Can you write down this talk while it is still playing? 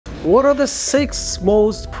What are the 6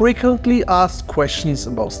 most frequently asked questions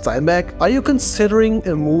about Steinbach? Are you considering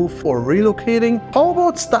a move or relocating? How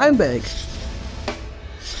about Steinbach?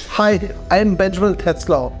 Hi, I'm Benjamin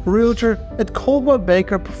Tetzlaw, Realtor at Coldwell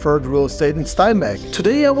Banker Preferred Real Estate in Steinbach.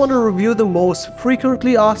 Today I want to review the most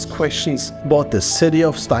frequently asked questions about the city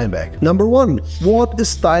of Steinbach. Number 1. What is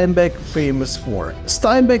Steinbach famous for?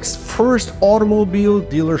 Steinbach's first automobile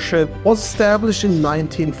dealership was established in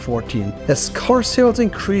 1914. As car sales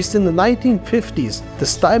increased in the 1950s, the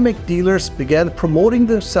Steinbach dealers began promoting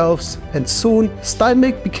themselves, and soon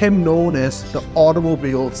Steinbach became known as the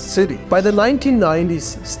automobile city. By the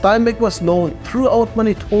 1990s, Steinbach was known throughout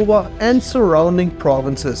Manitoba and surrounding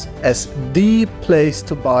provinces as the place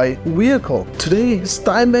to buy a vehicle. Today,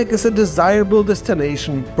 Steinbach is a desirable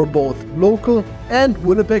destination for both local and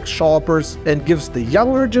Winnipeg shoppers and gives the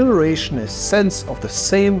younger generation a sense of the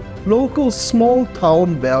same local small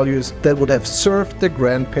town values that would have served their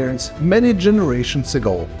grandparents many generations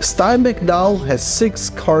ago. Steinbach now has 6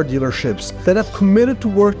 car dealerships that have committed to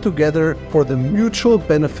work together for the mutual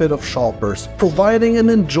benefit of shoppers, providing an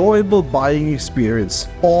enjoyable buying experience,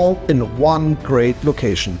 all in one great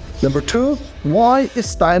location. Number 2. Why is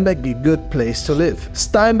Steinbach a good place to live?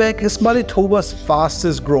 Steinbach is Manitoba's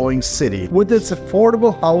fastest growing city. With its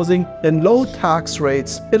affordable housing and low tax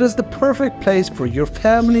rates, it is the perfect place for your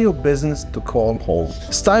family or business to call home.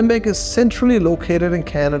 Steinbach is centrally located in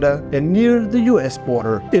Canada and near the US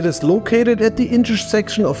border. It is located at the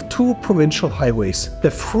intersection of 2 provincial highways,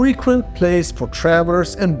 a frequent place for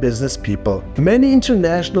travelers and business people. Many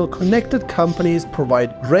international connected companies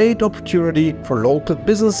provide great opportunity for local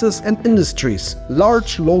businesses and industries.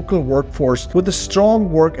 Large local workforce with a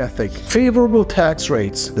strong work ethic, favorable tax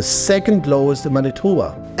rates, the second lowest in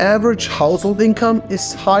Manitoba. Average household income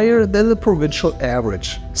is higher than the provincial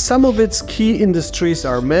average. Some of its key industries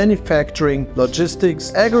are manufacturing,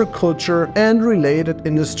 logistics, agriculture and related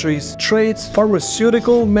industries, trades,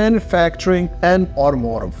 pharmaceutical, manufacturing and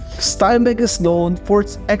automotive. Steinbach is known for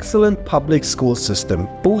its excellent public school system,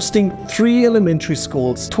 boasting 3 elementary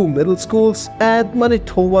schools, 2 middle schools and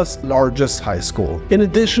Manitoba's largest high school. In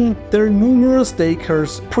addition, there are numerous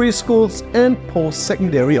daycares, preschools and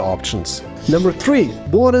post-secondary options. Number 3.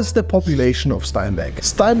 What is the population of Steinbach?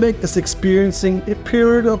 Steinbach is experiencing a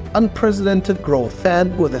period of unprecedented growth,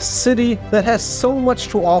 and with a city that has so much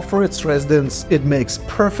to offer its residents, it makes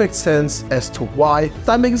perfect sense as to why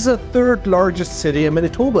Steinbach is the 3rd largest city in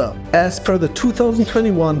Manitoba. As per the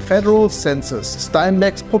 2021 federal census,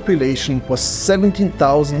 Steinbach's population was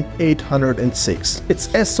 17,806. It's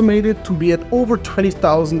estimated to be at over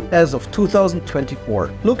 20,000 as of 2024.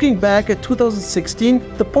 Looking back at 2016,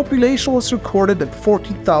 the population was recorded at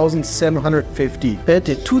 14,750, and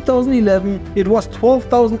in 2011 it was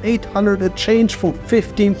 12,800, a change from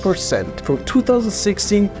 15%. From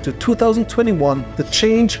 2016 to 2021, the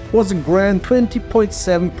change was a grand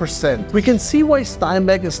 20.7%. We can see why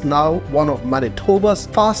Steinbach is now one of Manitoba's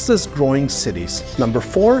fastest growing cities. Number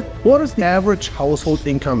 4. What is the average household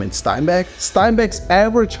income in Steinbach? Steinbach's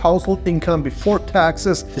average household income before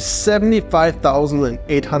taxes is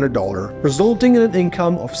 $75,800, resulting in an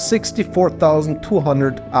income of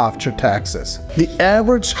 $64,200 after taxes. The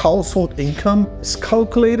average household income is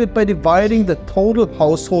calculated by dividing the total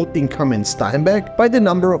household income in Steinbach by the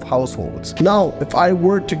number of households. Now, if I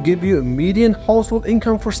were to give you a median household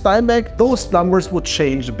income for Steinbach, those numbers would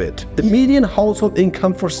change a bit. The median household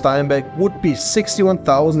income for Steinbach would be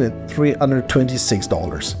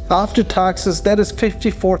 $61,326. After taxes, that is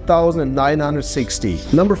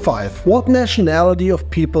 $54,960. Number 5. What nationality of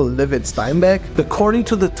people live in Steinbach? According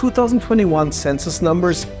to the 2021 census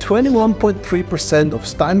numbers, 21.3% of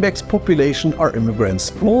Steinbach's population are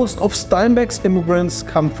immigrants. Most of Steinbach's immigrants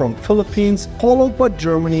come from Philippines, followed by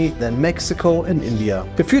Germany, then Mexico and India.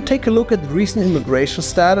 If you take a look at recent immigration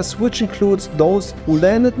status, which includes those who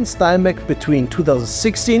landed in Steinbach between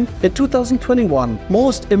 2016 and 2021,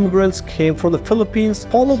 most immigrants came from the Philippines,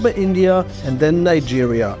 followed by India and then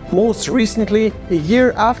Nigeria. Most recently, a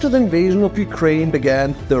year after the invasion of Ukraine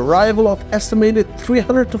began, the arrival of estimated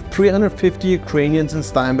 300 to 350 Ukrainians in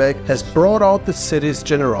Steinbach has brought out the city's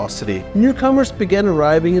generosity. Newcomers began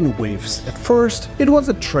arriving in waves. At first, it was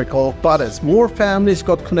a trickle, but as more families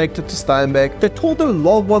got connected to Steinbach, they told their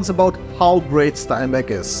loved ones about how great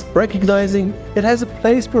Steinbach is. Recognizing it has a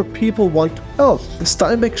place where people want to help,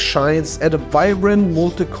 Steinbach shines at a vibrant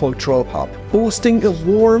multicultural hub, boasting a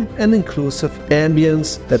warm and inclusive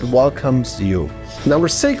ambience that welcomes you. Number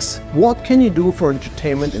 6. What can you do for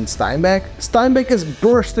entertainment in Steinbach? Steinbach is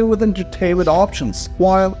bursting with entertainment options.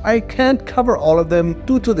 While I can't cover all of them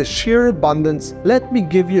due to the sheer abundance, let me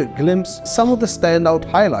give you a glimpse some of the standout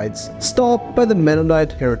highlights. Stop by the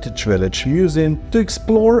Mennonite Heritage Village Museum to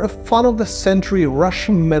explore a fun-of-the-century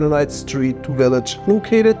Russian Mennonite street village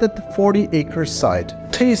located at the 40-acre site.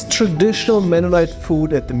 Taste traditional Mennonite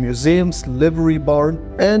food at the museum's livery barn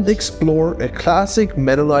and explore a classic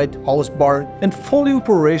Mennonite house barn and fully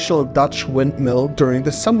operational Dutch windmill during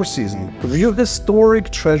the summer season. View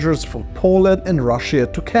historic treasures from Poland and Russia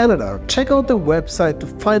to Canada. Check out the website to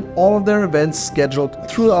find all of their events scheduled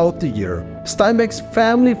throughout the year. Steinbach's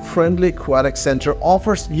family-friendly aquatic center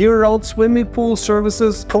offers year-round swimming pool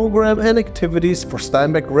services, program and activities for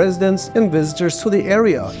Steinbach residents and visitors to the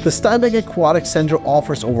area. The Steinbach Aquatic Center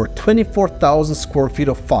offers over 24,000 square feet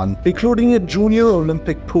of fun, including a junior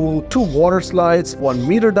Olympic pool, 2 water slides,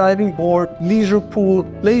 1-meter diving board, leisure pool,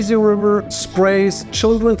 lazy river, sprays,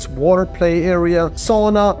 children's water play area,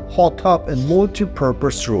 sauna, hot tub, and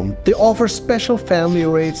multi-purpose room. They offer special family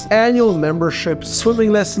rates, annual memberships,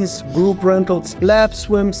 swimming lessons, group rentals, lap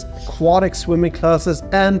swims, aquatic swimming classes,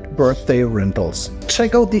 and birthday rentals.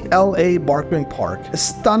 Check out the LA Barkman Park, a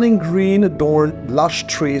stunning green adorned lush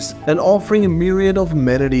trees and offering a myriad of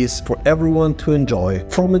amenities for everyone to enjoy.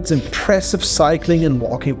 From its impressive cycling and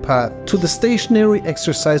walking path to the stationary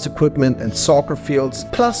exercise equipment and soccer fields,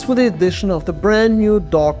 plus with the addition of the brand new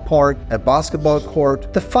dog park, a basketball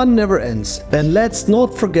court, the fun never ends. Then let's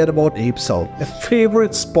not forget about Apesal, a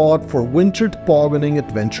favorite spot for winter tobogganing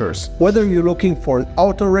adventures. Whether you're looking for an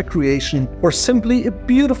outdoor recreation or simply a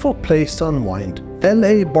beautiful place to unwind,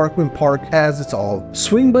 LA Barkman Park has it all.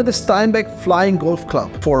 Swing by the Steinbach Flying Golf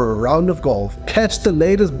Club for a round of golf, catch the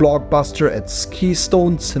latest blockbuster at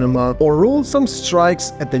Keystone Cinema, or roll some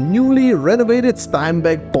strikes at the newly renovated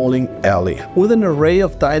Steinbach Bowling Alley. With an array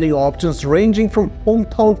of dining options ranging from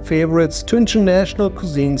hometown favorites to international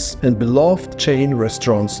cuisines and beloved chain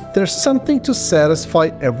restaurants, there's something to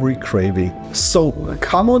satisfy every craving. So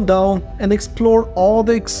come on down and explore all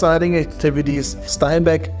the exciting activities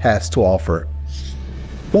Steinbach has to offer.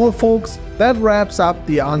 Well folks, that wraps up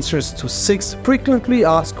the answers to 6 frequently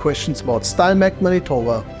asked questions about Steinbach,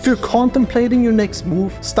 Manitoba. If you're contemplating your next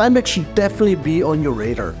move, Steinbach should definitely be on your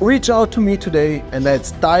radar. Reach out to me today and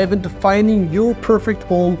let's dive into finding your perfect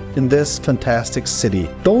home in this fantastic city.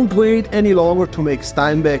 Don't wait any longer to make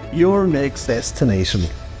Steinbach your next destination.